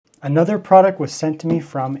Another product was sent to me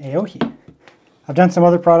from AOHI. I've done some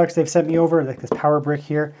other products they've sent me over, like this power brick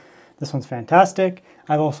here. This one's fantastic.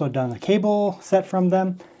 I've also done a cable set from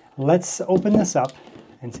them. Let's open this up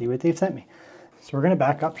and see what they've sent me. So we're gonna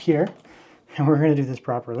back up here and we're gonna do this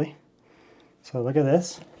properly. So look at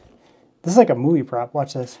this. This is like a movie prop,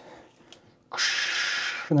 watch this.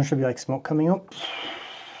 And there should be like smoke coming out.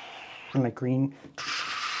 And like green.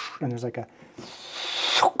 And there's like a,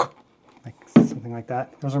 like something like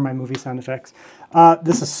that. Those are my movie sound effects.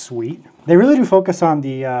 This is sweet. They really do focus on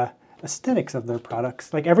the aesthetics of their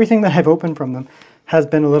products. Like everything that I've opened from them has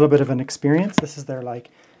been a little bit of an experience. This is their like,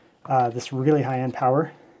 this really high-end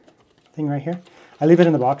power thing right here. I leave it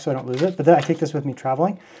in the box so I don't lose it, but then I take this with me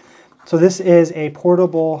traveling. So this is a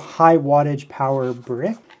portable high wattage power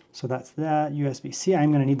brick. So that's that, USB-C.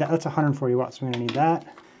 I'm gonna need that. That's 140 watts, so I'm gonna need that.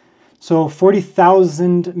 So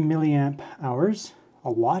 40,000 milliamp hours, a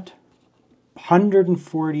lot.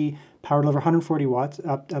 140 power level, 140 watts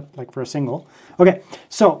up like for a single. Okay,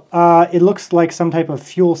 so it looks like some type of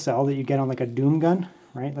fuel cell that you get on like a Doom gun,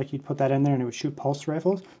 right? Like you'd put that in there and it would shoot pulse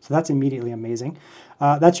rifles. So that's immediately amazing.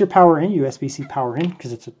 That's your power in, USB-C power in,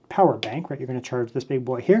 because it's a power bank, right? You're gonna charge this big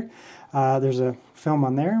boy here. There's a film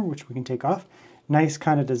on there, which we can take off. Nice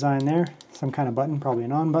kind of design there. Some kind of button, probably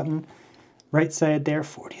an on button. Right side there,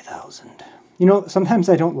 40,000. You know, sometimes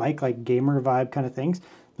I don't like gamer vibe kind of things,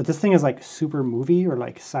 but this thing is like super movie or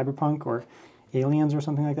like cyberpunk or aliens or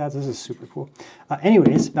something like that. This is super cool.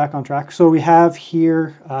 Anyways, back on track. So we have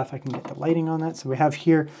here, if I can get the lighting on that. So we have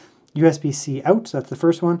here USB-C out, so that's the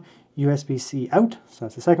first one. USB-C out, so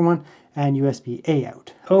that's the second one. And USB-A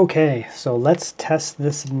out. Okay, so let's test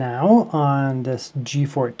this now on this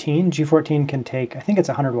G14. G14 can take, I think it's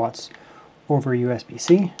 100 watts over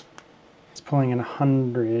USB-C. It's pulling in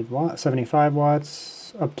 100 watts, 75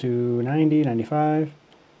 watts, up to 90, 95.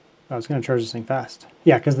 I was going to charge this thing fast.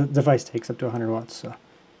 Yeah, because the device takes up to 100 watts, so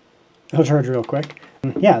it'll charge real quick.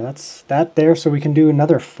 Yeah, that's that there, so we can do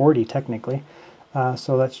another 40 technically.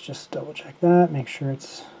 So let's just double check that, make sure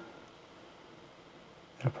it'll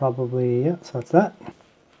probably, yeah, so that's that.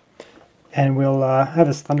 And we'll have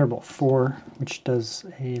this Thunderbolt 4, which does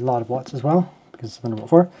a lot of watts as well, because it's Thunderbolt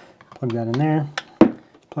 4. Plug that in there.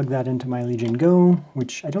 Plug that into my Legion Go,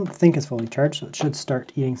 which I don't think is fully charged, so it should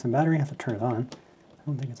start eating some battery. I have to turn it on. I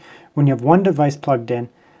don't think it's... When you have one device plugged in,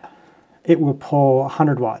 it will pull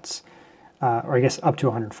 100 watts, or I guess up to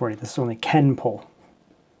 140. This only can pull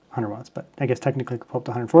 100 watts, but I guess technically it could pull up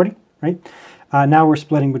to 140, right? Now we're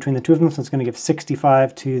splitting between the two of them, so it's going to give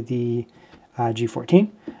 65 to the G14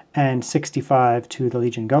 and 65 to the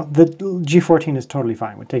Legion Go. The G14 is totally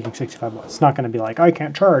fine with taking 65 watts. It's not going to be like, I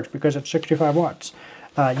can't charge because it's 65 watts.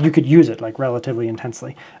 You could use it like relatively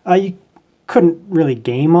intensely. You couldn't really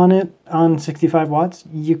game on it on 65 watts.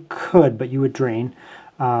 You could, but you would drain.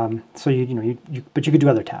 So but you could do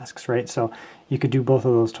other tasks, right? So you could do both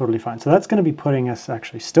of those totally fine. So that's going to be putting us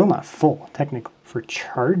actually still not full technically for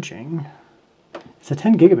charging. It's a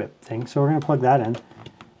 10 gigabit thing, so we're going to plug that in.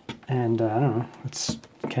 And I don't know.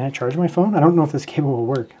 Can I charge my phone? I don't know if this cable will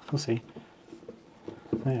work. We'll see.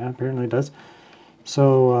 Yeah, apparently it does.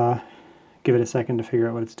 So give it a second to figure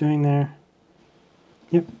out what it's doing there.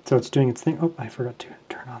 Yep, so it's doing its thing. Oh, I forgot to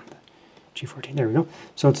turn on the G14. There we go.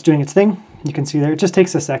 So it's doing its thing. You can see there. It just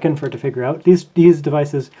takes a second for it to figure out. These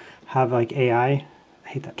devices have like AI. I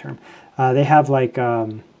hate that term. They have like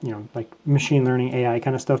like machine learning AI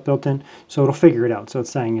kind of stuff built in. So it'll figure it out. So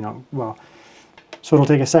it's saying so it'll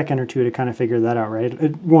take a second or two to kind of figure that out, right?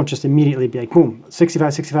 It won't just immediately be like boom,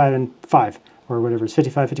 65, 65, and 5 or whatever. It's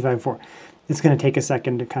 55, 55, and 4. It's going to take a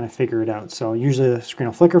second to kind of figure it out. So usually the screen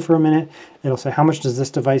will flicker for a minute. It'll say, how much does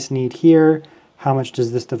this device need here? How much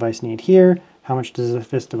does this device need here? How much does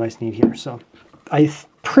this device need here? So I'm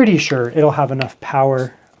pretty sure it'll have enough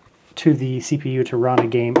power to the CPU to run a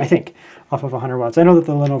game, I think, off of 100 watts. I know that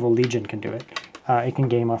the Lenovo Legion can do it. It can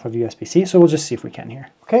game off of USB-C, so we'll just see if we can here.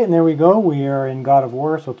 Okay, and there we go. We are in God of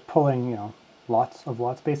War, so it's pulling, lots of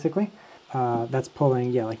watts basically. That's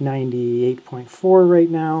pulling, yeah, like 98.4 right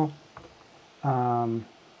now.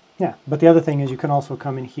 Yeah, but the other thing is you can also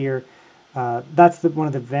come in here. That's one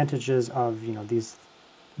of the advantages of these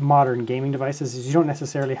modern gaming devices is you don't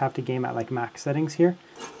necessarily have to game at like max settings here.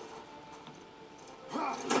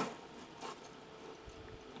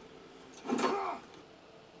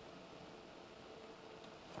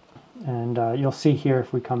 And you'll see here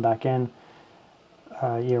if we come back in,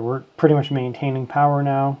 yeah, we're pretty much maintaining power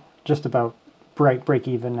now, just about break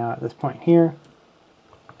even now at this point here.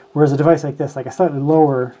 Whereas a device like this, like a slightly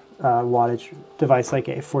lower wattage device like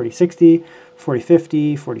a 4060,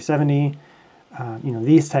 4050, 4070,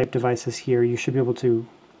 these type devices here, you should be able to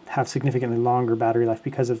have significantly longer battery life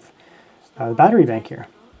because of the battery bank here.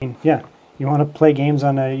 I mean, yeah, you want to play games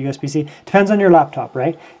on a USB-C. Depends on your laptop,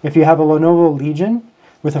 right? If you have a Lenovo Legion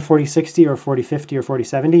with a 4060 or 4050 or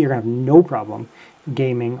 4070, you're going to have no problem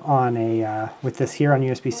gaming on a with this here on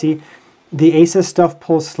USB-C. The Asus stuff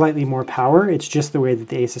pulls slightly more power. It's just the way that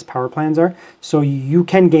the Asus power plans are. So you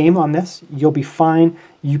can game on this. You'll be fine.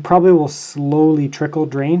 You probably will slowly trickle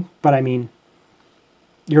drain, but I mean,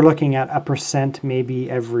 you're looking at 1% maybe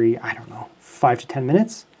every, I don't know, 5 to 10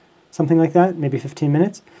 minutes, something like that, maybe 15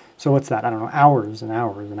 minutes. So what's that? I don't know, hours and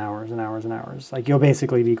hours and hours and hours and hours. Like, you'll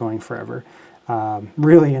basically be going forever,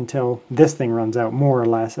 really, until this thing runs out, more or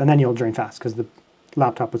less, and then you'll drain fast because the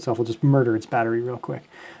laptop itself will just murder its battery real quick.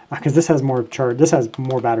 Because this has more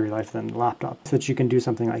battery life than the laptop, so that you can do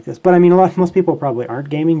something like this. But I mean, most people probably aren't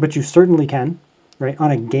gaming, but you certainly can, right?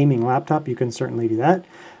 On a gaming laptop, you can certainly do that.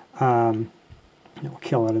 We'll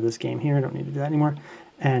kill out of this game here. I don't need to do that anymore.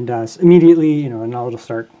 And immediately, you know, and now it'll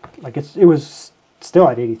start, like it was still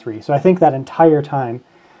at 83. So I think that entire time,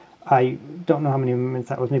 I don't know how many minutes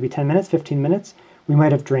that was, maybe 10 minutes, 15 minutes. We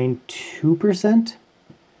might have drained 2%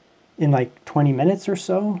 in like 20 minutes or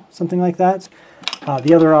so, something like that.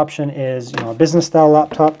 The other option is, you know, a business style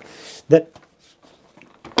laptop that,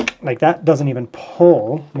 like, that doesn't even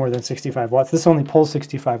pull more than 65 watts. This only pulls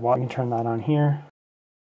 65 watts. You can turn that on here.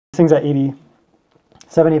 This thing's at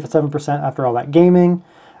 77% after all that gaming.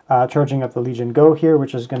 Charging up the Legion Go here,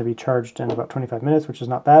 which is going to be charged in about 25 minutes, which is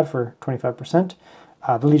not bad for 25%.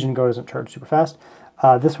 The Legion Go doesn't charge super fast.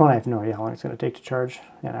 This one, I have no idea how long it's going to take to charge.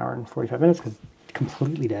 An hour and 45 minutes because it's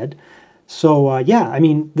completely dead. So yeah, I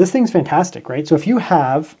mean, this thing's fantastic, right? So if you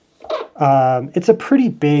have, it's a pretty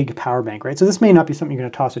big power bank, right? So this may not be something you're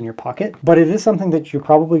going to toss in your pocket, but it is something that you're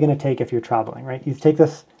probably going to take if you're traveling, right? You take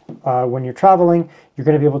this when you're traveling, you're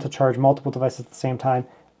going to be able to charge multiple devices at the same time.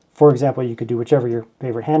 For example, you could do whichever your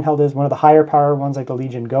favorite handheld is. One of the higher power ones, like the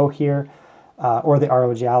Legion Go here, or the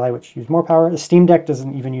ROG Ally, which use more power. The Steam Deck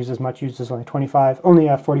doesn't even use as much, uses only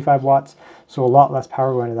 45 watts, so a lot less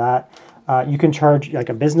power going to that. You can charge like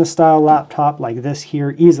a business style laptop like this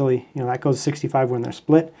here easily. You know, that goes 65 when they're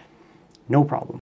split, no problem.